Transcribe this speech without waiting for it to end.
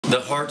The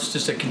heart's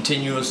just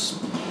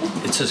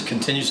it's just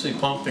continuously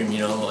pumping, you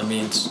know. I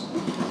mean,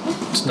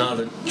 it's not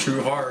a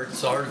true heart,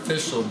 it's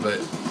artificial, but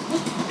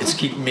it's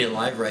keeping me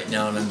alive right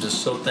now, and I'm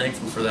just so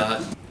thankful for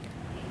that.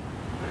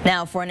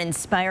 Now for an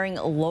inspiring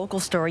local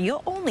story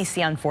you'll only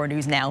see on 4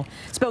 News Now.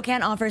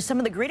 Spokane offers some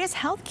of the greatest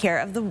health care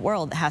of the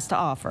world has to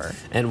offer.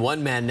 And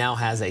one man now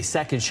has a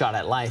second shot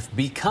at life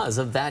because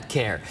of that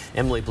care.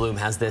 Emily Blume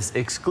has this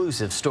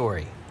exclusive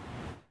story.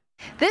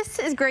 This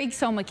is Greg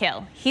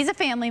Somakill. He's a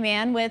family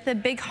man with a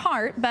big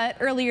heart, but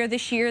earlier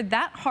this year,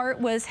 that heart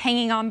was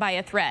hanging on by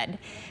a thread.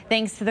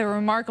 Thanks to the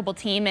remarkable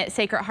team at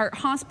Sacred Heart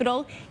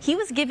Hospital, he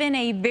was given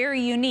a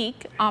very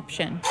unique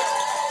option.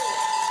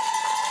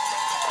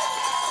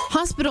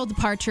 Hospital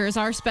departures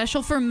are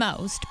special for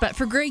most, but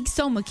for Greg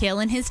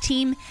Somakill and his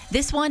team,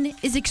 this one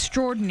is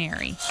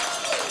extraordinary.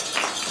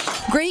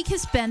 Greg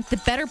has spent the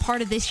better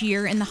part of this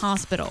year in the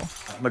hospital.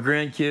 My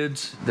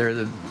grandkids, they're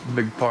the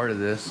big part of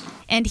this.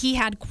 And he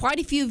had quite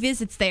a few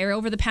visits there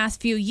over the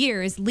past few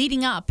years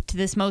leading up to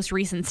this most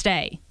recent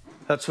stay.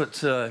 That's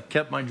what's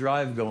kept my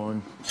drive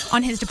going.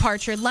 On his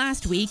departure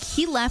last week,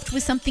 he left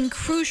with something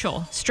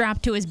crucial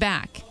strapped to his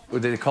back.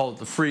 They call it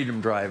the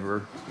freedom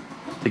driver.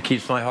 It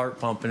keeps my heart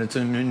pumping. It's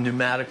a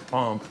pneumatic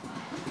pump.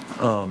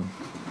 None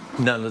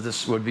of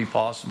this would be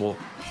possible.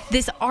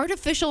 This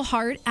artificial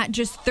heart at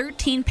just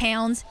 13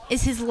 pounds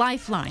is his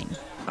lifeline.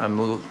 I'm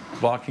a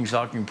walking,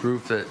 talking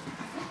proof that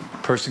a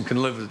person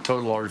can live with a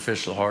total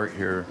artificial heart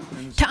here.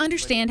 To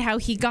understand how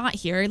he got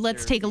here,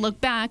 let's take a look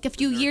back a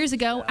few years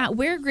ago at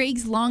where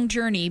Greg's long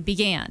journey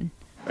began.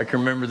 I can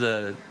remember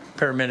the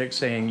paramedic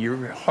saying,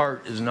 "Your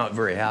heart is not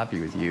very happy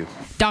with you."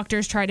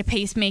 Doctors tried a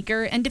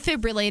pacemaker and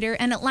defibrillator,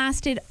 and it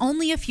lasted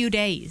only a few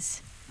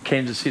days.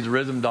 Came to see the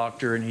rhythm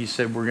doctor, and he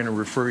said, "We're going to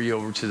refer you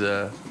over to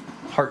the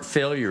heart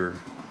failure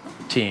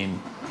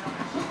team."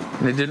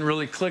 And it didn't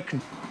really click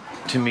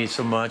to me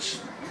so much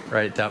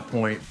right at that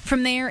point.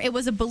 From there, it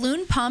was a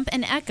balloon pump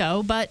and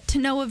echo, but to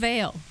no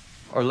avail.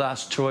 Our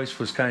last choice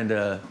was kind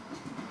of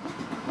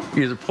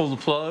either pull the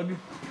plug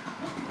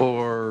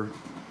or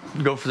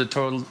go for the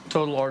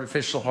total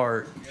artificial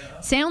heart.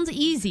 Sounds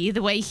easy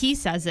the way he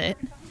says it.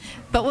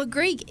 But what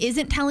Greg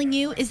isn't telling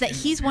you is that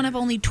he's one of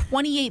only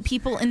 28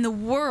 people in the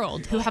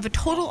world who have a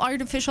total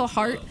artificial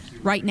heart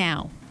right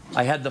now.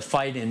 I had the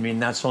fight in me,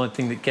 and that's the only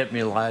thing that kept me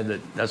alive.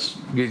 That's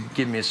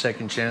give me a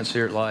second chance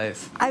here at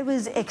life. I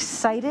was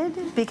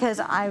excited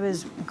because I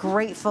was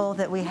grateful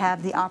that we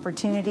have the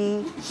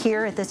opportunity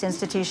here at this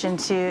institution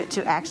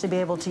to actually be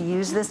able to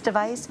use this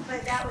device.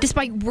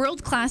 Despite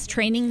world-class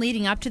training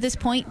leading up to this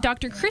point,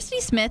 Dr.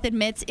 Christy Smith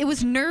admits it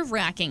was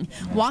nerve-wracking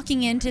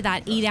walking into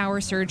that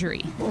 8-hour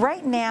surgery.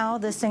 Right now,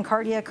 the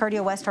Syncardia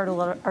Cardio West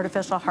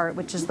artificial heart,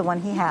 which is the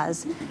one he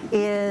has,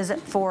 is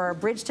for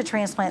bridge to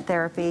transplant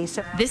therapy.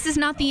 So this is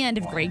not the end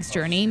of Greg's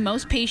journey.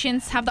 Most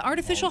patients have the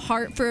artificial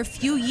heart for a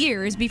few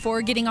years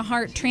before getting a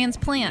heart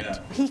transplant.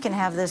 He can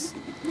have this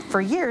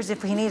for years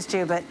if he needs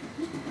to, but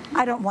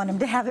I don't want him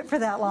to have it for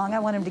that long. I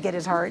want him to get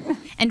his heart.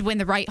 And when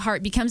the right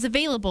heart becomes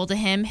available to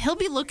him, he'll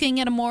be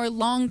looking at a more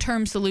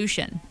long-term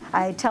solution.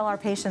 I tell our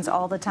patients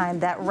all the time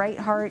that right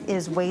heart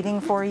is waiting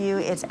for you.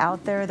 It's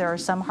out there. There are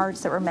some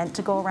hearts that were meant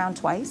to go around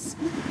twice,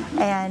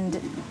 and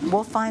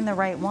we'll find the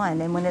right one.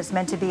 And when it's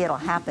meant to be, it'll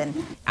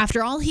happen.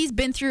 After all he's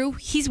been through,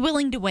 he's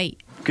willing to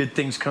wait. Good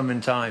things come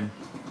in time.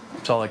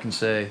 That's all I can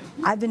say.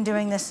 I've been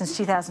doing this since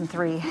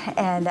 2003,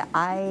 and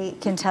I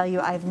can tell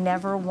you I've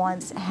never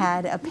once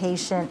had a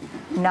patient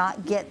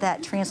not get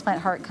that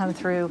transplant heart come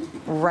through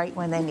right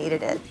when they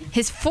needed it.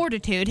 His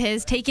fortitude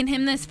has taken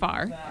him this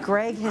far.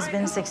 Greg has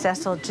been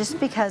successful just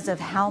because of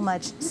how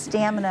much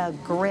stamina,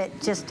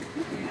 grit, just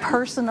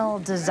personal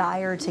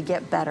desire to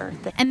get better.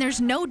 And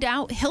there's no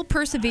doubt he'll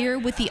persevere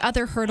with the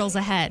other hurdles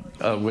ahead.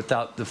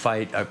 Without the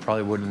fight, I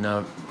probably would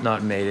have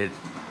not made it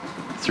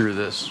through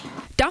this.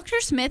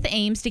 Dr. Smith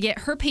aims to get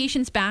her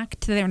patients back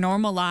to their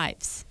normal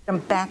lives.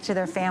 Back to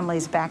their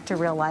families, back to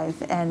real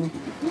life, and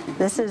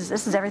this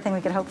is everything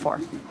we could hope for.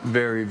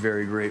 Very,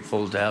 very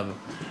grateful to have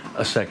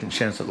a second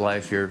chance at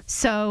life here.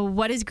 So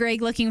what is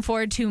Greg looking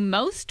forward to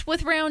most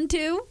with round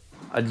 2?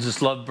 I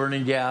just love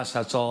burning gas,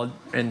 that's all.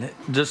 And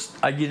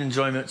I get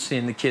enjoyment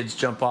seeing the kids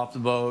jump off the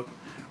boat,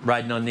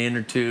 riding on the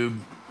inner tube.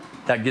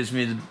 That gives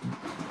me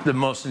the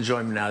most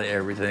enjoyment out of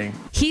everything.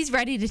 He's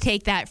ready to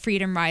take that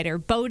freedom rider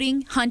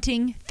boating,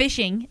 hunting,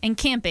 fishing, and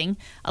camping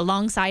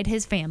alongside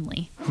his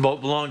family.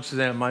 Boat belongs to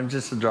them. I'm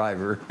just a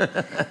driver.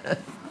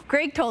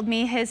 Greg told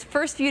me his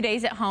first few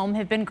days at home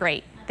have been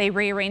great. They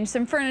rearranged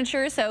some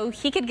furniture so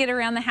he could get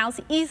around the house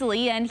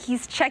easily, and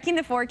he's checking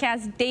the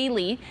forecast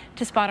daily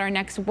to spot our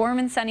next warm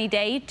and sunny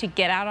day to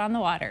get out on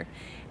the water.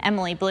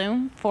 Emily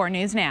Blume, 4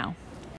 News Now.